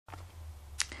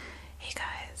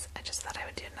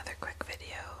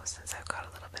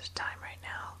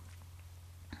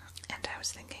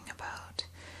was thinking about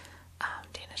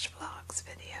DanishVlog's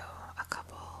video a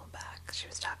couple back. She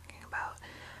was talking about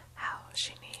how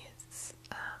she needs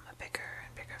a bigger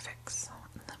and bigger fix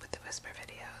with the whisper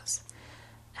videos,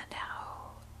 and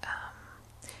how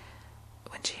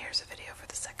when she hears a video for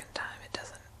the second time, it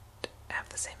doesn't have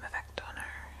the same effect on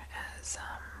her as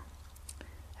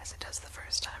it does the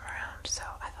first time around. So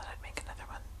I thought I'd make another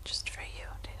one just for you,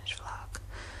 DanishVlog.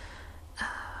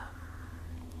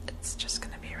 It's just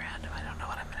gonna be random. I don't know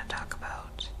what I'm gonna talk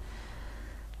about,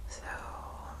 so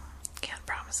can't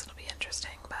promise it'll be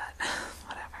interesting, but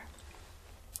whatever.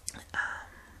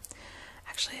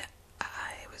 Actually,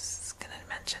 I was gonna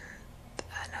mention,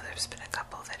 I know there's been a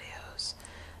couple videos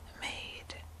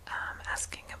made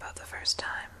asking about the first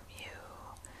time you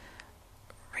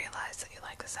realized that you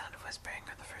like the sound of whispering,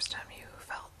 or the first time you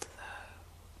felt the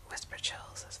whisper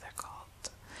chills, as they're called.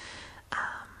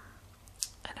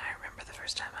 And I remember the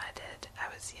first time I did, I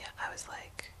was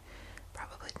like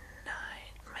probably 9,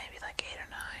 maybe like 8 or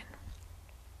 9,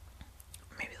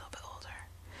 maybe a little bit older.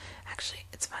 Actually,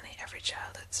 it's funny, every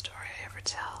childhood story I ever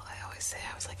tell, I always say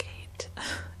I was like 8,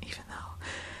 even though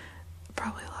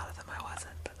probably a lot of them I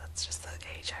wasn't, but that's just the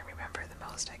age I remember the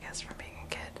most, I guess, from being a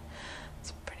kid.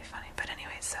 It's pretty funny. But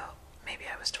anyway, so maybe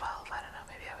I was 12, I don't know,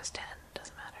 maybe I was 10,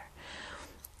 doesn't matter.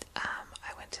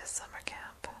 I went to summer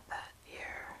camp that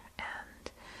year,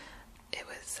 and it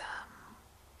was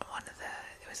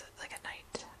it was like a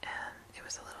night, and it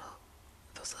was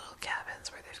those little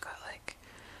cabins where they've got like,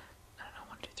 I don't know,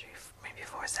 1, 2, 3, maybe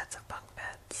 4 sets of bunk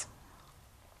beds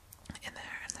in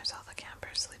there, and there's all the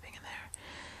campers sleeping in there,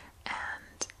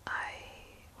 and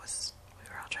we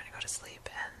were all trying to go to sleep,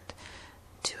 and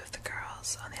 2 of the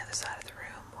girls on the other side of the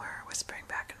room were whispering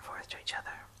back and forth to each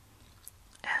other,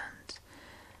 and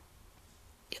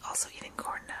also eating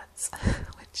corn nuts,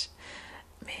 which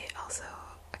may also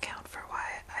account for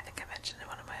why I think I mentioned in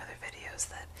one of my other videos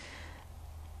that,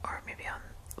 or maybe on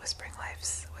Whispering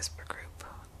Life's whisper group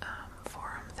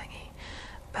forum thingy,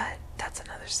 but that's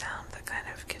another sound that kind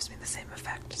of gives me the same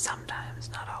effect sometimes,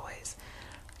 not always,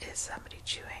 is somebody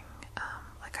chewing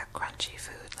like a crunchy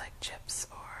food like chips,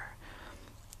 or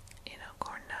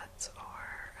corn nuts,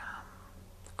 or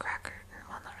cracker,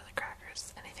 well, not really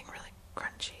crackers, anything really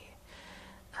crunchy.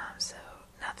 So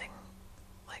nothing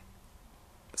like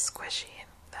squishy, and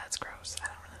that's gross. I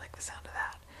don't really like the sound of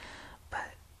that.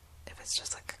 But if it's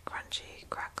just like a crunchy,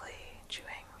 crackly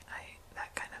chewing,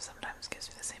 that kind of sometimes gives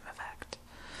me the same effect.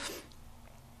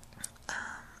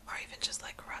 Or even just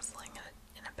like rustling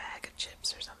in a bag of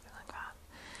chips or something like that.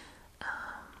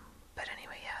 But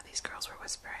anyway, yeah, these girls were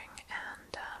whispering,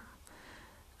 and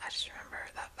I just remember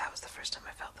that was the first time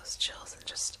I felt those chills, and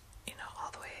just,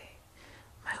 all the way,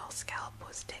 my whole scalp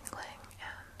was tingling,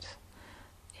 and,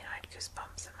 I had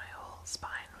goosebumps, and my whole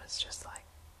spine was just like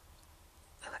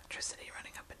electricity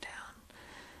running up and down.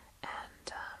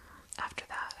 And after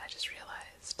that, I just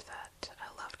realized that I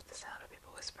loved the sound of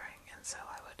people whispering, and so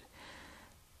I would,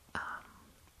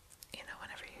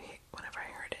 whenever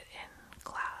I heard it in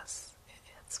class,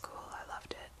 at school, I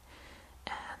loved it.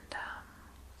 And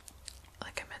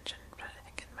like I mentioned, I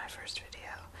think in my first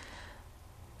video,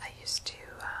 I used to,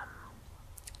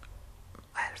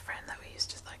 I had a friend that we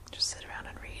used to like just sit around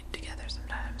and read together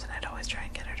sometimes, and I'd always try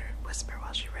and get her to whisper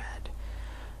while she read,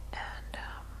 and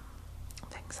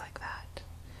things like that.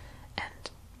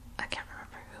 And I can't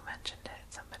remember who mentioned it.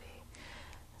 Somebody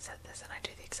said this, and I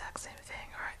do the exact same thing,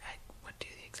 or I would do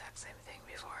the exact same thing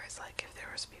before. It's like if there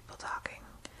was people talking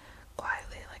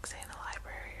quietly, like say in a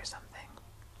library or something,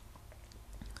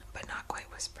 but not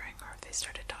quite whispering, or if they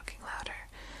started talking louder,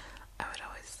 I would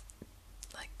always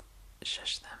like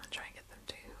shush them and try and get them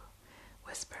to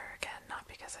whisper again, not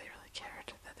because I really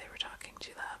cared that they were talking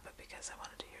too loud, but because I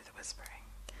wanted to hear the whispering.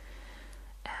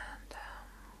 And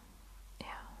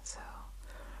yeah, so,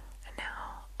 and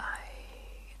now I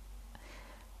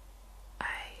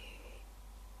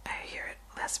hear it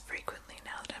less frequently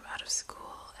now that I'm out of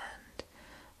school and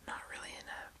not really in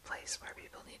a place where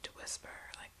people need to whisper.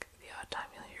 Like the odd time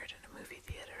you'll hear it in a movie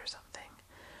theater or something,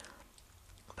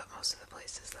 but most of the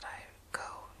places that I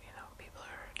go, people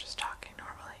are just talking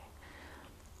normally.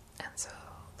 And so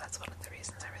that's one of the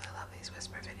reasons I really love these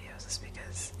whisper videos, is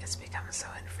because it's become so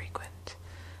infrequent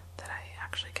that I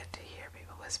actually get to hear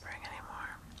people whispering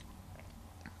anymore.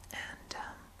 And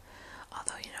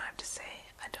although, I have to say,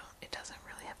 it doesn't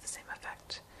really have the same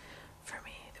effect for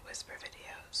me, the whisper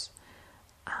videos.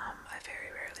 I very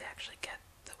rarely actually get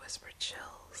the whisper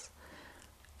chills,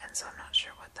 and so I'm not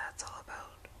sure what that's all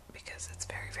about, because it's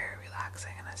very, very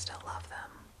relaxing, and I still love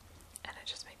them, and it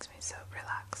just makes me so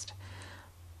relaxed.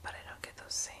 But I don't get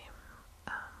those same,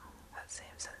 that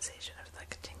same sensation of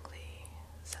like tingly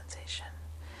sensation.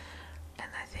 And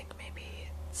I think maybe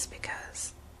it's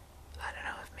because, I don't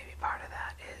know if maybe part of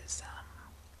that is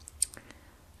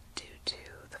due to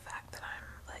the fact that I'm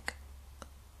like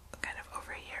kind of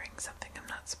overhearing something I'm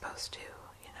not supposed to,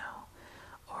 you know,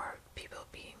 or people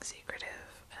being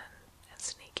secretive and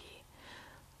sneaky,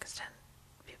 because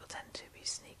people tend to be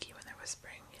sneaky when they're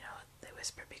whispering, you know, they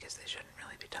whisper because they shouldn't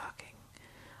really be talking,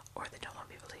 or they don't want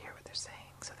people to hear what they're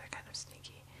saying, so they're kind of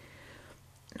sneaky.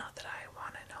 Not that I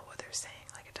want to know what they're saying,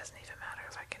 like it doesn't even matter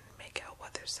if I can make out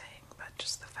what they're saying, but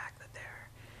just the fact that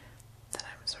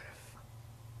I'm sort of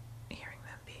hearing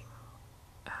them being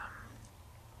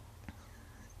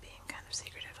kind of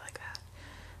secretive like that.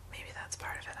 Maybe that's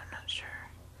part of it, I'm not sure.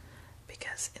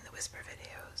 Because in the whisper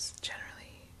videos,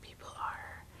 generally people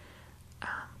are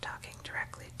talking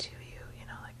directly to you, you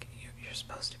know, like you're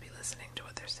supposed to be listening to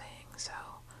what they're saying, so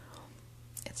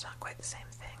it's not quite the same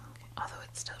thing, although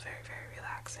it's still very, very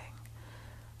relaxing.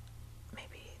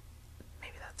 Maybe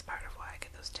that's part of why I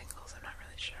get those tingles, I'm not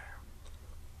really sure.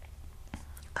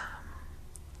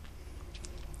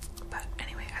 But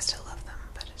anyway, I still love them,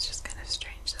 but it's just kind of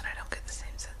strange that I don't get the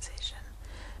same sensation.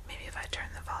 Maybe if I turn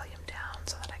the volume down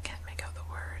so that I can't make out the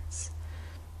words,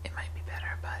 it might be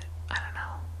better, but I don't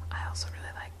know. I also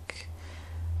really like,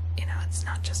 you know, it's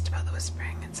not just about the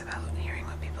whispering, it's about hearing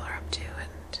what people are up to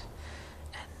and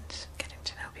getting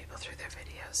to know people through their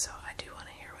videos, so I do want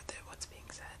to hear what's being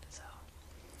said, so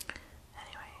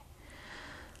anyway.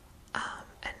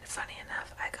 And funny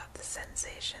enough, I got the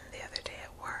sensation the other day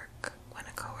at work when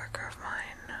a coworker of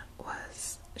mine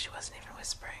she wasn't even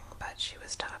whispering, but she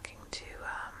was talking to,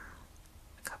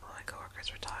 a couple of my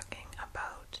coworkers were talking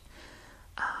about,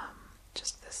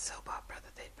 just this soap opera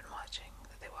that they'd been watching,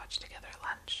 that they watched together at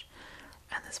lunch,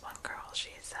 and this one girl,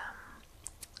 she's,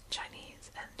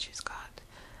 Chinese, and she's got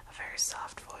a very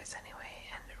soft voice anyway,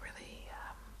 and a really,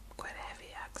 quite a heavy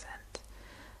accent,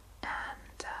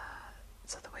 and,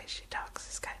 so the way she talks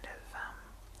is kind of,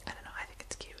 I don't know, I think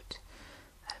it's cute.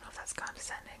 I don't know if that's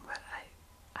condescending, but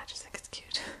I just think it's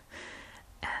cute.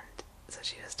 And so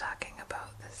she was talking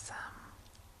about this,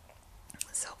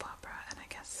 soap opera, and I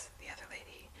guess the other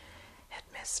lady had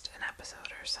missed an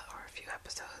episode or so, or a few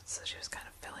episodes, so she was kind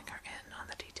of filling her in on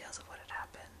the details of what had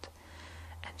happened.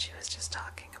 And she was just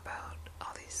talking about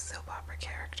all these soap opera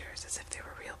characters as if they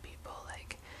were real people,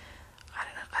 like, I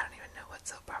don't even know what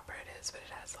soap opera it is, but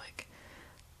it has like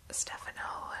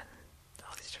Stefano and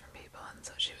all these different people, and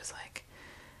so she was like,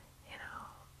 you know,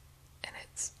 and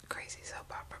it's crazy soap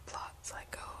opera plots,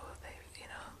 like, oh, they, you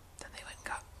know, then they went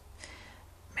and got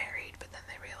married, but then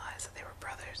they realized that they were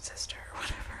brother and sister or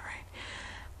whatever, right?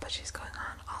 But she's going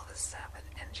on all this stuff,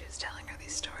 and she was telling her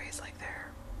these stories like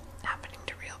they're happening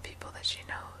to real people that she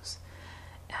knows,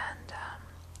 and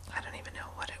I don't even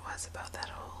know what it was about that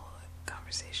whole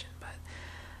conversation, but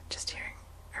just hearing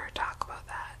her talk about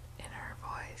that in her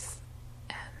voice,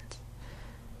 and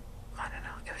I don't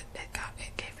know,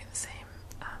 it gave me the same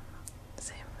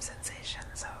sensation,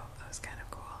 so that was kind of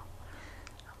cool.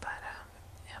 But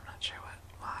yeah, I'm not sure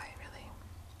why really.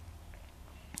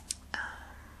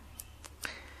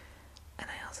 And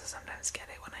I also sometimes get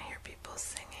it when I hear people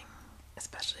singing,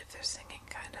 especially if they're singing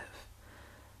kind of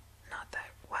not that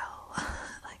well.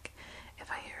 Like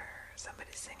if I hear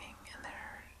somebody singing and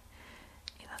they're,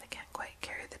 you know, they can't quite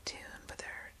carry the tune, but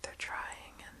they're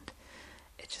trying, and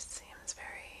it just seems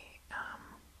very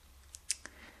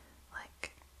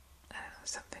like, I don't know,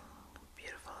 something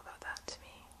beautiful about that to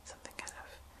me, something kind of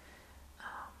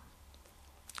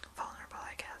vulnerable,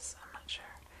 I guess, I'm not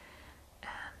sure,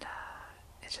 and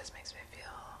it just makes me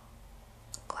feel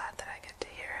glad that I get to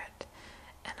hear it,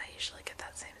 and I usually get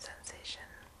that same sensation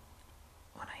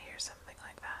when I hear something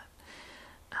like that,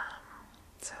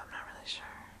 so I'm not really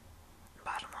sure.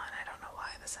 Bottom line, I don't know why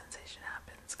the sensation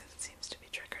happens, because it seems to be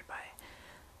triggered by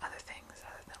other things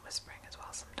other than whispering as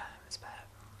well sometimes, but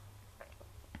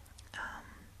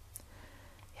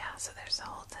yeah, so there's the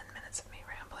whole 10 minutes of me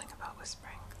rambling about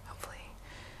whispering. Hopefully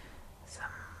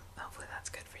that's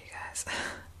good for you guys.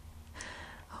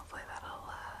 Hopefully that'll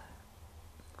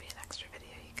be an extra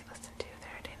video you can listen to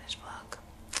there, DanishVlog.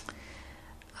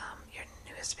 Your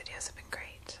newest videos have been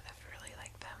great. I've really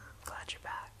liked them. Glad you're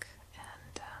back.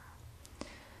 And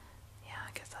yeah,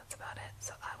 I guess that's about it.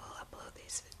 So I will upload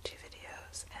these 2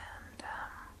 videos, and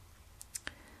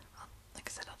like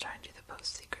I said, I'll try and do the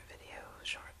post-secret video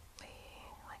shortly,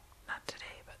 like not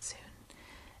today, but soon.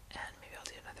 And maybe I'll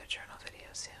do another journal video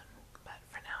soon. But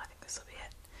for now, I think this will be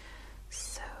it.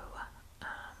 So,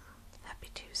 happy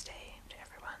Tuesday to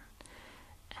everyone,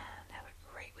 and have a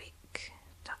great week.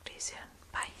 Talk to you soon.